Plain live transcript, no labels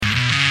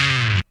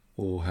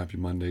Well, happy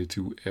Monday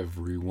to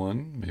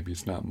everyone. Maybe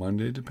it's not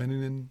Monday,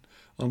 depending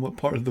on what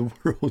part of the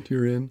world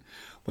you're in.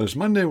 But it's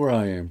Monday where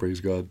I am,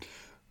 praise God.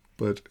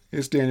 But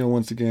it's Daniel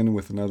once again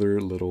with another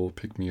little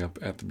pick-me-up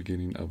at the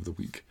beginning of the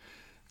week.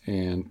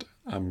 And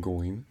I'm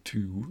going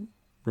to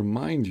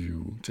remind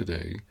you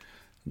today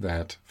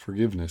that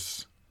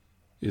forgiveness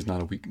is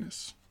not a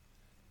weakness.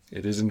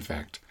 It is, in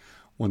fact,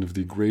 one of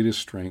the greatest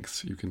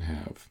strengths you can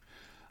have.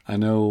 I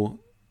know,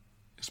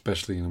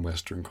 especially in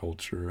Western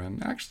culture,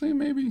 and actually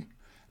maybe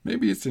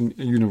it's a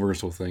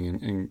universal thing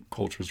in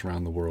cultures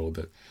around the world,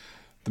 that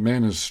the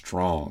man is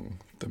strong.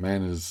 The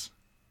man is,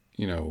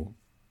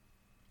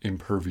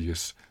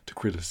 impervious to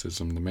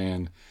criticism. The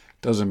man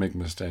doesn't make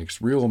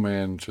mistakes. Real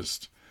men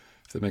just,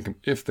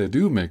 if they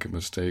do make a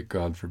mistake,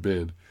 God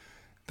forbid,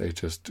 they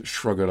just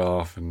shrug it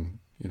off and,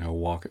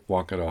 walk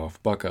it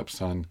off. Buck up,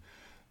 son.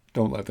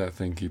 Don't let that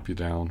thing keep you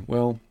down.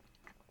 Well,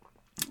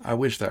 I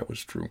wish that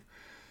was true.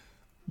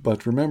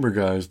 But remember,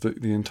 guys,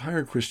 the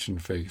entire Christian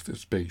faith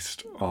is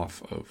based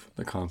off of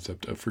the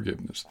concept of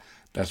forgiveness.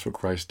 That's what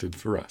Christ did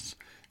for us.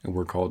 And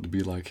we're called to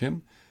be like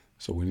him.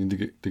 So we need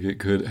to get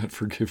good at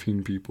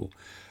forgiving people.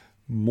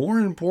 More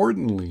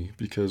importantly,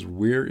 because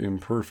we're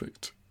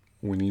imperfect,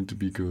 we need to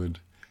be good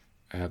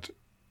at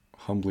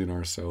humbling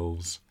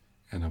ourselves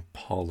and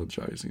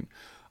apologizing.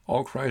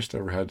 All Christ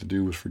ever had to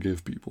do was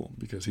forgive people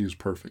because he was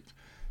perfect.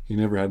 He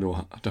never had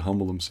to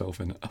humble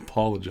himself and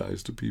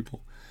apologize to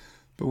people.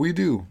 But we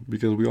do,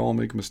 because we all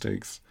make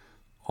mistakes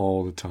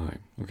all the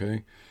time,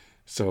 okay?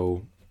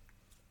 So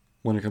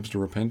when it comes to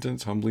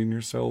repentance, humbling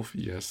yourself,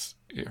 yes,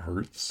 it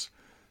hurts.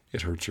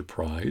 It hurts your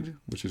pride,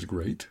 which is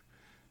great.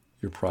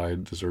 Your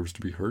pride deserves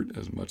to be hurt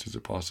as much as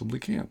it possibly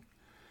can.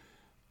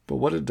 But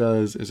what it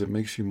does is it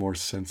makes you more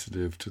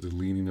sensitive to the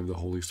leading of the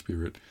Holy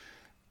Spirit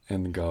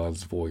and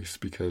God's voice,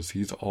 because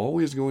he's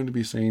always going to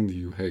be saying to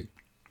you, hey,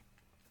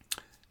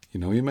 you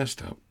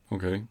messed up,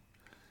 okay?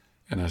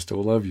 And I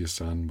still love you,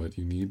 son, but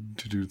you need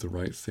to do the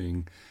right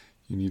thing.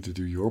 You need to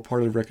do your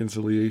part of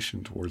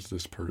reconciliation towards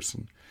this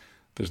person.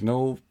 There's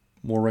no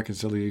more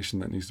reconciliation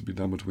that needs to be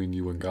done between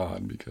you and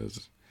God,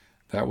 because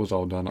that was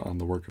all done on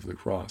the work of the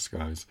cross,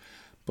 guys.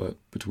 But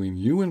between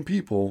you and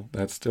people,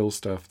 that's still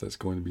stuff that's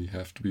going to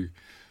have to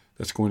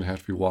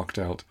be walked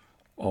out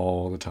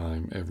all the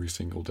time, every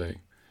single day.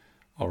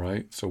 All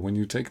right? So when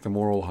you take the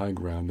moral high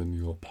ground and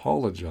you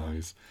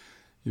apologize,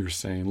 you're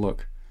saying,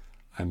 look,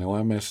 I know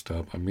I messed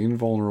up. I'm being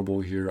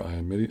vulnerable here. I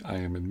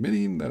am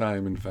admitting that I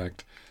am, in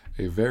fact,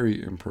 a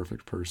very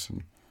imperfect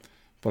person.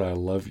 But I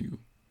love you.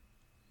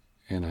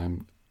 And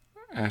I'm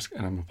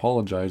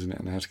apologizing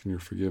and asking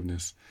your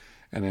forgiveness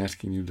and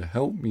asking you to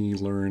help me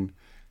learn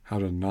how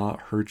to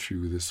not hurt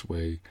you this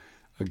way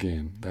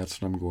again.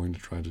 That's what I'm going to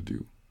try to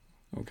do.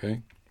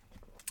 Okay?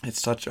 It's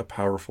such a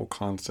powerful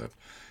concept.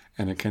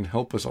 And it can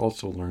help us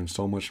also learn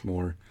so much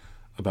more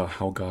about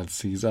how God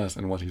sees us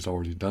and what he's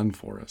already done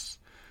for us.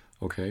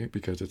 Okay,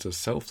 because it's a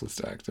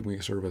selfless act, and we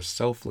serve a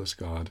selfless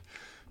God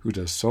who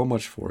does so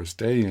much for us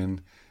day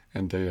in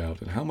and day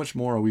out. And how much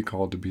more are we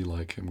called to be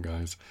like him,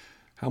 guys?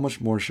 How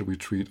much more should we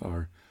treat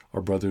our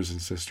brothers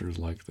and sisters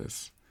like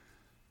this?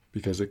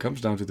 Because it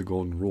comes down to the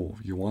golden rule.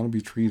 You want to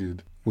be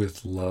treated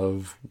with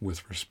love,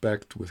 with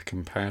respect, with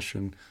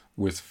compassion,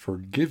 with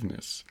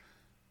forgiveness.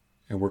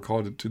 And we're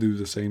called to do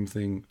the same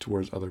thing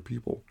towards other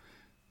people.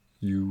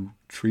 You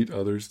treat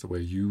others the way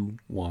you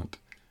want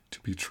to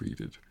be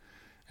treated.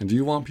 And do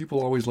you want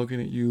people always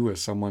looking at you as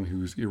someone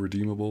who's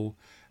irredeemable,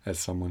 as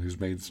someone who's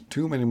made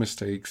too many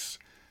mistakes,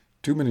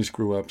 too many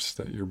screw-ups,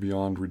 that you're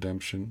beyond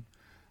redemption,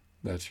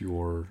 that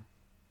you're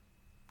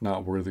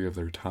not worthy of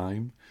their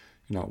time,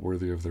 you're not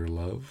worthy of their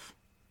love,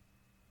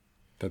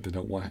 that they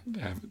don't want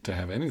to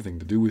have anything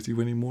to do with you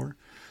anymore?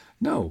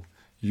 No,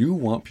 you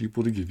want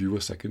people to give you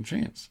a second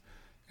chance.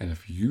 And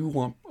if you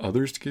want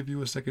others to give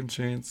you a second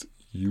chance,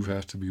 you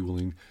have to be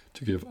willing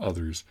to give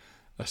others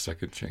a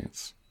second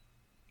chance.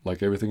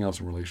 Like everything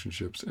else in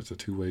relationships, it's a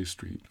two-way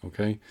street,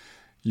 okay?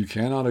 You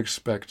cannot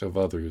expect of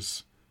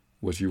others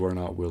what you are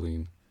not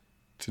willing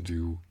to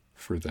do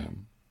for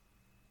them.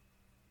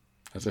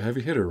 That's a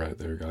heavy hitter right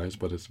there, guys,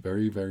 but it's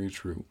very, very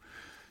true,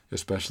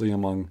 especially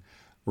among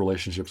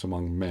relationships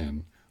among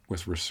men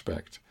with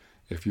respect.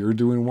 If you're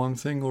doing one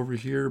thing over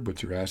here,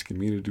 but you're asking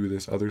me to do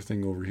this other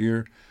thing over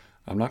here,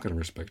 I'm not going to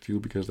respect you,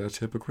 because that's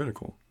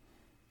hypocritical.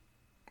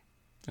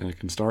 And it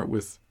can start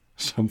with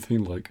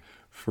something like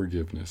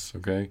forgiveness,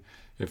 okay?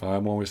 If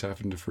I'm always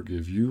having to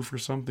forgive you for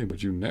something,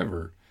 but you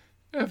never,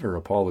 ever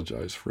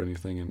apologize for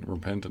anything and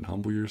repent and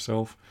humble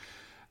yourself,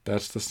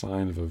 that's the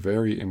sign of a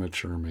very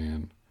immature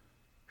man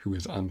who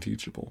is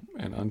unteachable.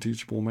 And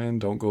unteachable men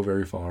don't go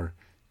very far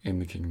in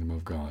the kingdom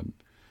of God.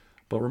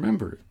 But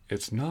remember,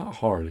 it's not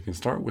hard. It can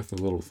start with the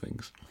little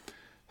things.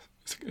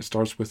 It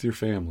starts with your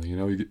family.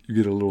 You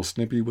get a little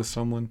snippy with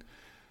someone,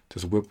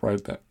 just whip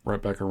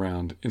right back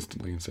around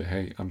instantly and say,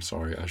 hey, I'm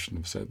sorry, I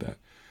shouldn't have said that.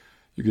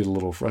 You get a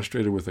little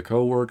frustrated with a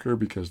coworker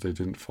because they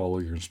didn't follow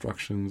your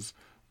instructions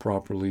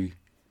properly.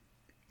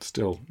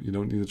 Still, you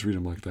don't need to treat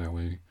them like that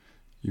way.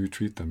 You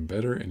treat them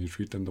better, and you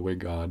treat them the way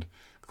God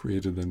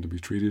created them to be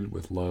treated,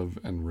 with love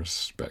and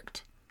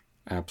respect.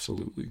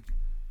 Absolutely.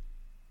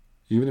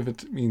 Even if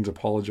it means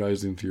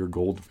apologizing to your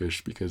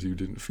goldfish because you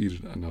didn't feed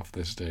it enough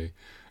this day.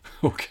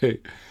 Okay,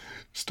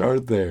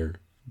 start there.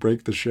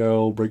 Break the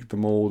shell, break the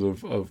mold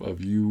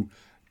of you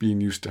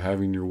being used to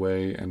having your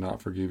way and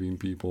not forgiving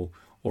people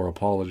or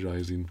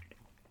apologizing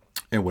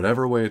in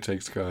whatever way it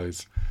takes,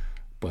 guys.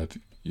 But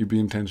you be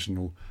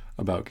intentional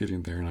about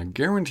getting there. And I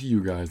guarantee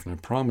you guys, and I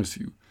promise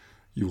you,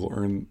 you will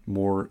earn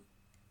more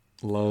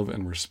love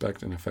and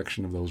respect and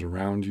affection of those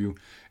around you.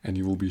 And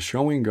you will be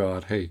showing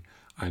God, hey,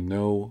 I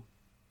know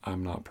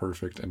I'm not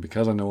perfect. And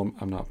because I know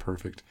I'm not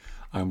perfect,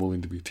 I'm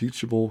willing to be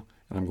teachable,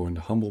 and I'm going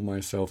to humble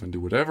myself and do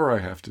whatever I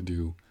have to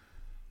do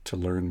to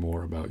learn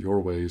more about your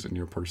ways and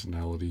your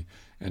personality,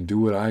 and do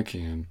what I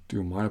can,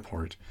 do my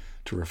part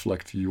to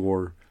reflect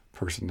your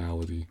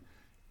personality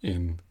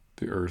in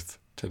the earth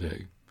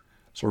today.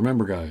 So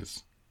remember,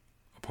 guys,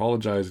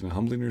 apologizing and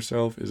humbling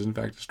yourself is in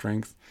fact a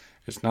strength.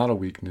 It's not a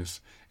weakness.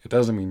 It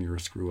doesn't mean you're a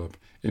screw up.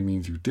 It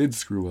means you did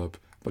screw up,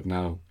 but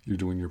now you're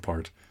doing your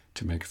part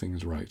to make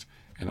things right.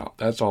 And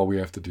that's all we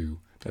have to do.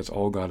 That's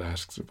all God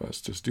asks of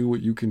us. Just do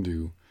what you can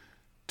do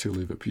to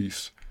live at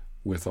peace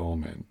with all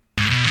men.